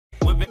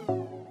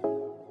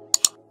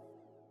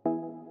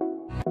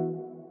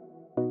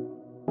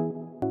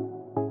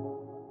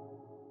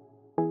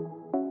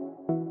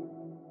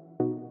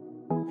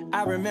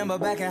I remember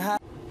back in high.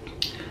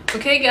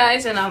 Okay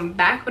guys, and I'm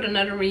back with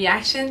another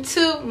reaction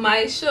to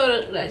my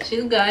show that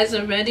you guys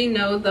already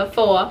know the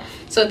four.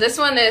 So this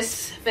one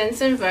is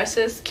Vincint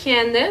versus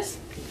Candice.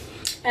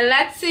 And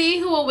let's see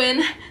who will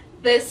win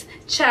this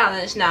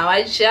challenge. Now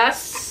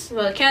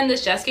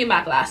Candice just came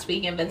back last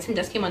week and Vincint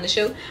just came on the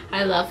show.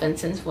 I love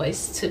Vincint's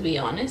voice, to be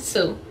honest.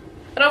 So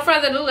without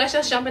further ado, let's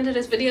just jump into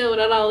this video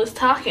without all this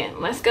talking.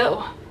 Let's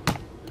go.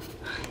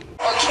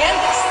 Or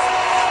Candice,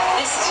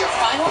 this is your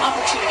final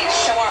opportunity to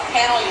show our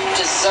panel you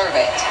deserve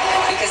it,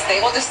 because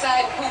they will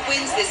decide who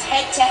wins this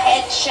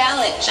head-to-head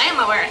challenge. Damn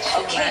my word.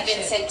 Okay,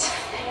 Vincint,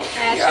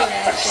 you're up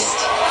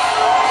first.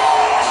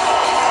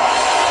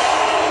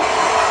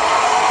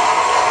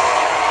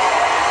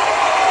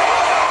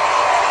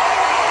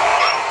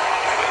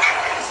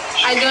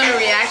 I'm doing a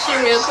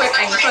reaction real quick.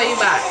 I can call you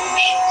back.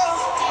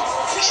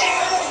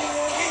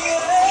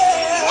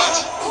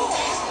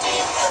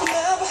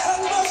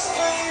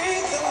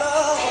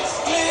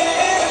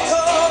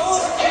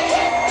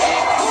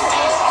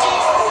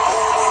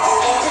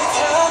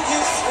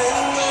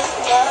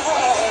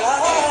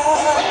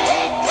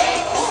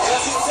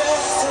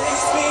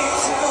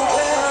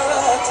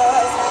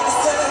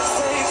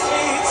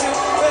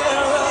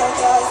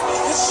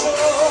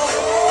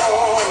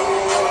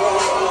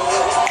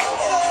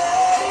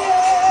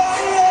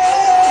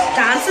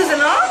 Dances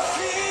and all?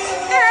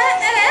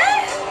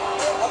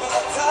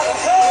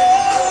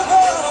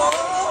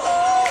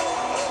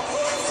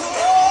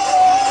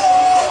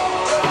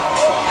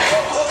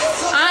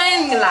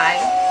 I'm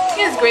lying.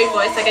 He has great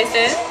voice, like I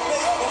said.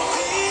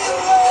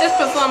 This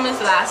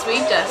performance last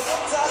week just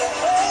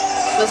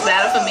was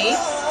better for me,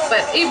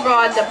 but he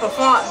brought the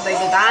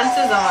the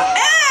dances on.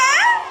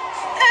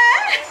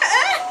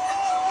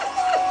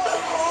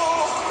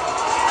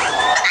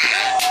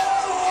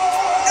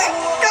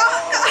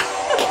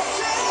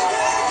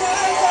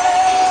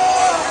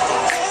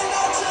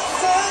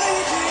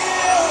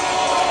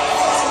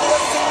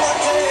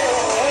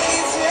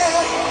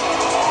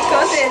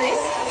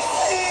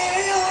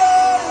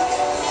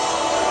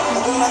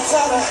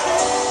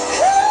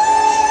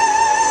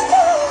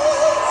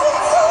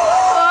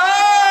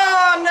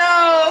 Oh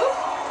no!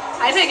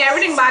 I take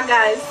everything back,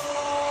 guys.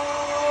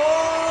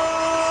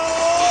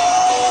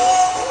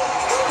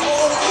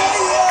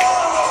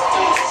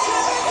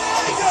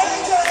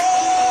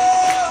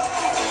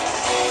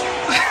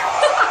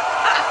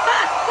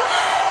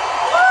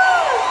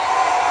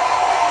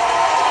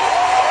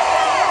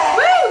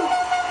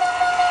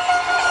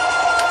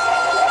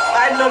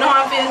 I don't know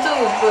how I'm feeling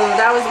too, but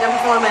that was a good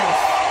performance.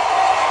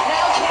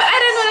 But I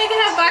didn't know they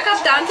could have backup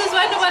dancers.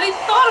 Why nobody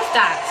thought of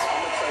that?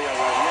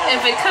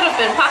 If it could have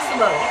been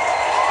possible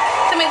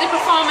to make the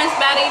performance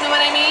better, you know what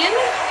I mean?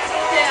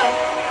 Yeah.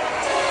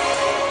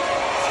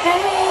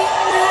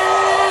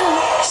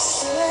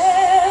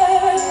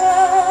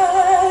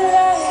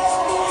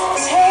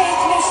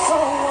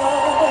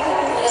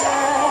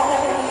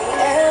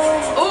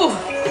 Ooh.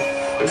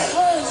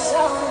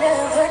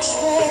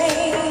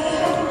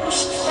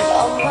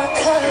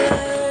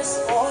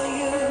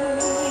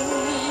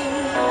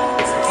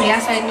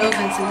 Yes, I know,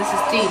 Vincint. This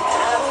is deep.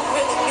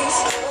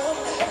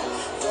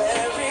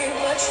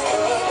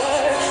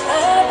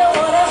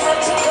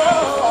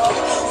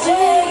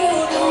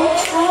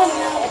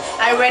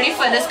 I'm ready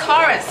for this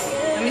chorus.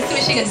 Let me see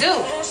what she can do.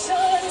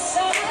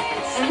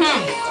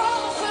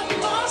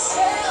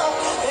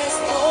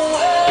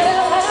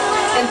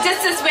 And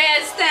this is where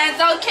it stands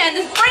out.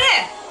 Candice, bring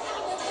it!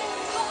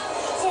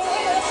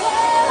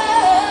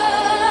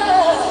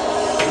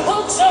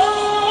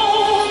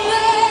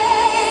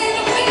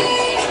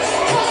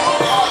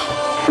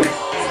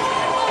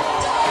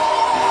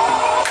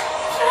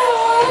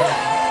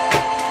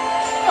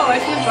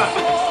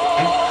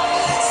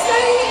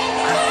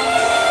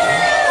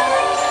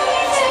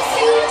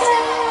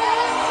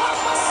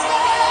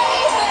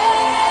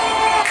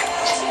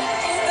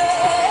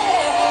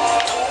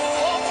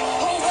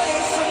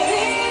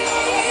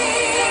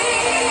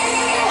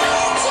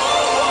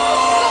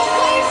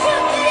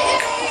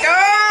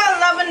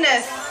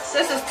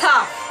 This is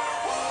tough.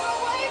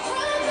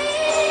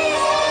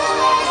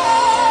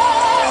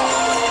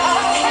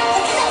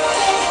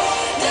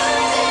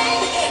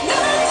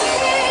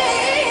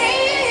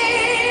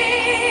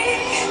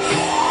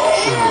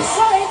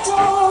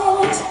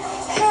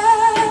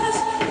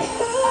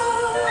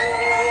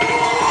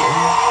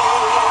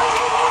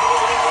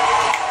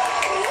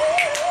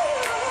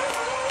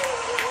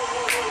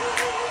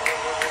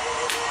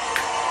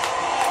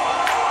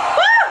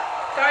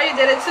 Girl, you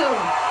did it too.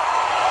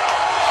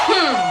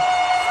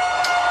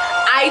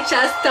 I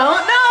just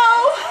don't know.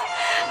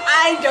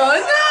 I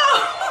don't know.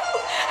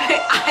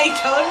 I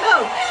don't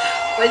know.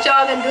 What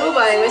y'all gonna do,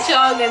 buddy? What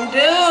y'all gonna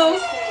do?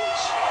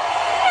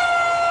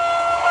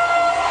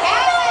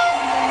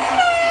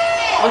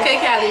 Okay,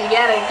 Callie, we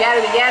get it, we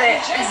get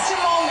it. In just a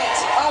moment,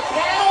 our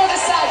panel will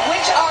decide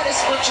which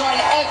artist will join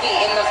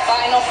Evie in the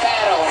final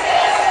battle.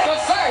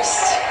 But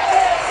first,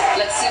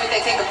 let's see what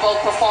they think of both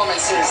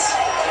performances.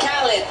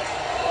 Khaled.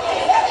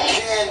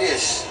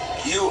 Candice,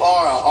 You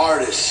are an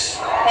artist.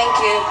 Thank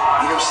you.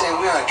 You know what I'm saying?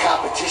 We're on a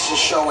competition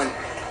show, and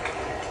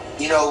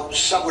you know,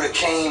 some would have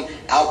came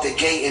out the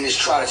gate and just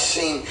try to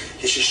sing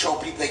just to show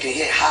people they can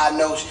hit high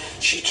notes.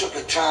 She took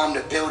her time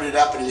to build it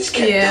up and just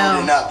kept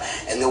building up.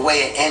 And the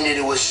way it ended,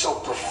 it was so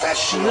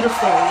professional.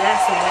 Beautiful.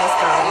 Yes, it was,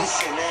 girl.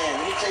 Listen, man,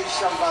 let me tell you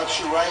something about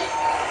you, right?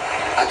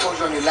 I told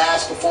you on your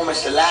last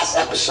performance, the last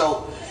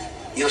episode,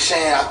 you know what I'm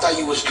saying? I thought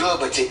you was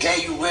good, but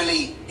today you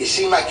really, it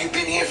seemed like you've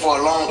been here for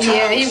a long time.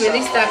 Yeah, he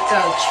really stepped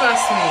out.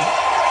 Trust me.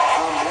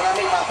 When I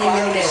make my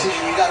final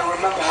decision, you got to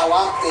remember how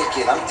I'm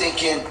thinking. I'm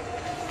thinking,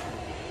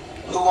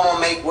 who I'm going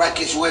to make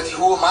records with?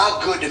 Who am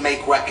I good to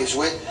make records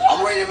with?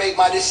 I'm ready to make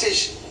my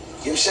decision.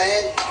 You know what I'm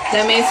saying?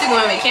 That means you're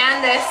going with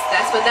Candice.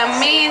 That's what that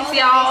means,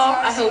 y'all.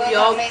 I hope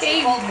y'all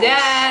peep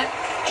that.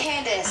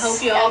 Candice, I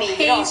hope y'all peep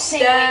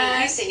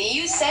that.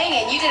 You sang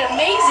and you did an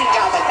amazing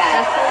job at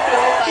that.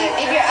 But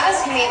if you're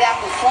asking me that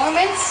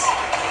performance,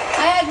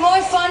 I had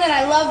more fun and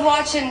I loved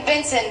watching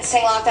Vincint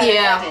sing Locked Out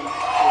in Heaven.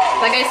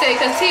 Like I said,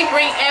 because he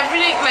bring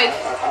everything, like...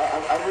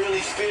 I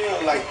really feel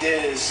like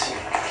there's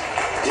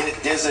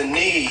a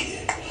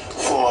need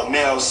for a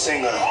male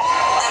singer that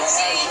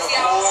has your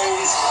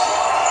poise,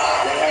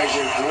 that has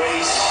your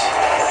grace,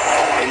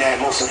 and that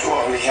most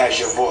importantly has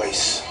your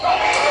voice.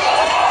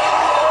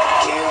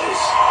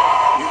 Candice,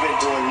 you've been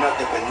doing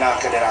nothing but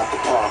knocking it out the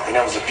park, and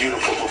that was a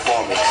beautiful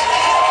performance.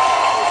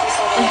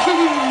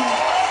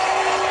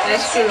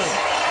 That's true.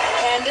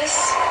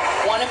 Candice,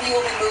 one of you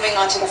will be moving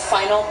on to the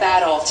final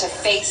battle to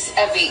face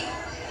Evie.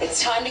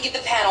 It's time to give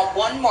the panel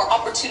one more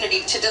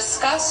opportunity to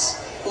discuss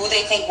who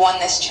they think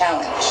won this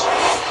challenge.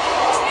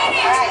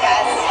 Alright,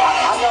 guys.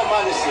 I know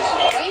my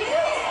decision.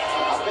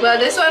 Well,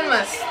 this one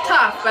was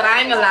tough, but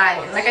I ain't gonna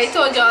lie. Like I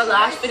told y'all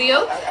last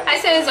video, I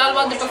said it's all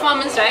about the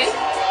performance, right?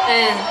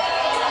 And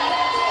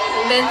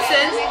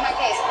Vincint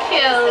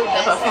killed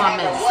the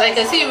performance. Like,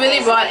 cause he really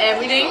brought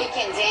everything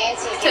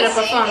to the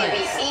performance.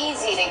 It'd be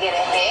easy to get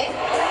a hit.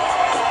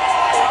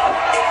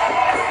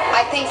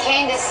 I think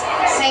Candice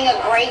sang a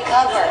great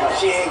cover.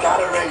 She ain't got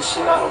her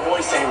register, her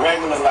voice ain't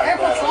regular like her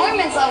that. Her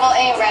performance level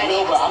ain't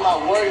ready. No, but I'm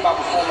not worried about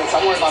performance.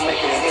 I'm worried about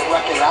making a hit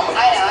record. I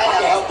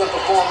can help them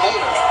perform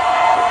later.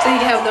 So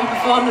you help them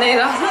perform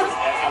later.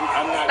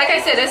 Like I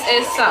said, this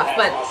is tough,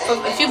 but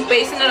if you're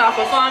basing it off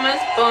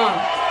performance, boom,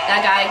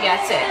 that guy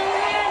gets it.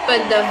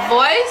 But the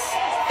voice,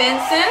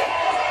 Vincint,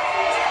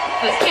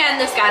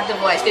 Candice got the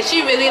voice, because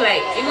she really,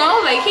 like, you know,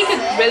 like, he could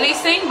really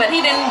sing, but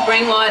he didn't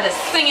bring all the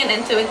singing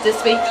into it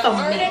this week for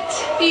me.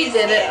 He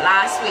did it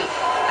last week.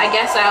 I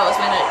guess I was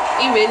gonna,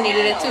 he really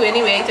needed it too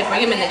anyway to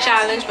bring him in the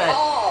challenge, but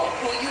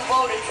who you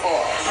voted for?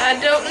 I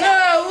don't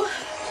know.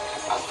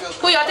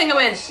 Who y'all think will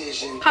win?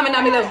 Comment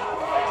down below.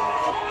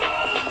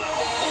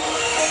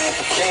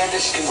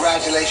 Candice,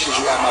 congratulations,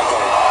 you got my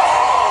vote.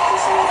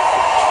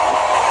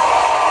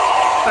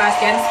 Fast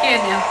getting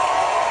scared now.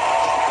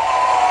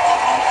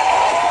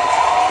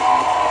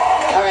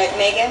 Alright,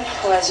 Megan,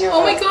 who has your vote?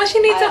 Oh my gosh, she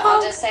needs a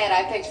hug. I'll just say it,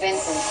 I picked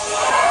Vincint.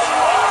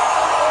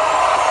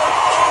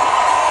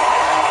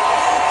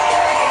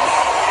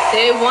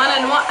 They won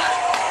and one.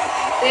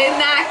 They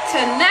neck to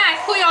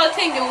neck. Who y'all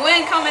think will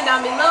win? Comment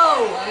down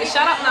below.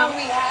 Shut up now.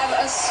 We have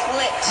a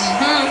split.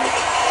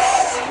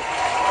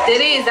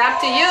 Diddy, it's up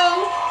to you.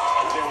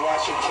 I've been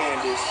watching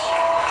Candice.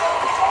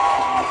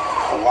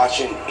 I'm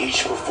watching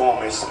each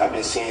performance. I've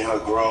been seeing her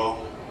grow.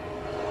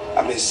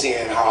 I've been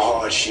seeing how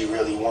hard she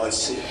really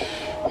wants it.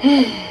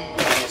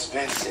 It's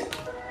Vincint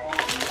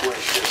who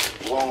has just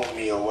blown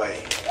me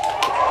away.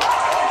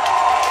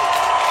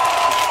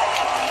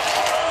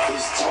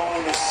 His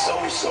tone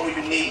is so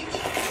unique.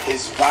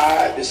 His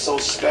vibe is so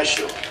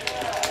special.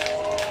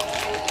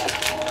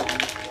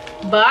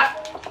 But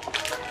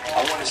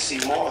I want to see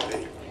more of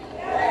it.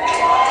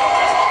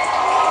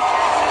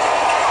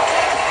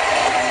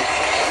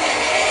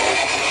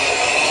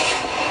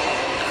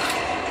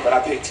 But I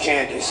picked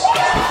Candice.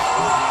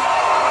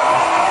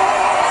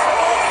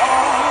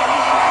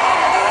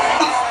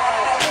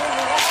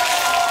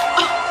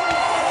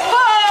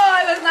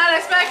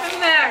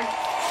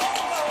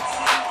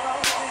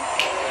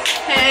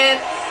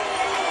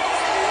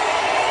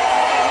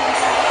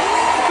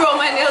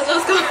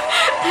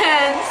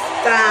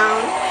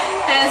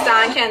 Hands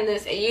down,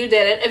 Candice, and you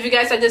did it. If you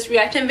guys like this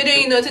reaction video,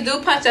 you know what to do.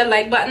 Punch that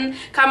like button,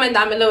 comment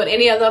down below with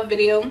any other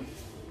video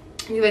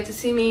you'd like to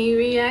see me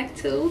react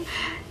to,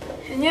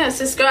 and yeah,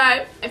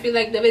 subscribe if you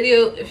like the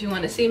video, if you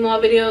want to see more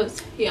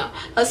videos. Yeah,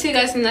 I'll see you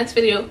guys in the next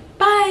video.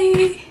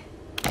 Bye.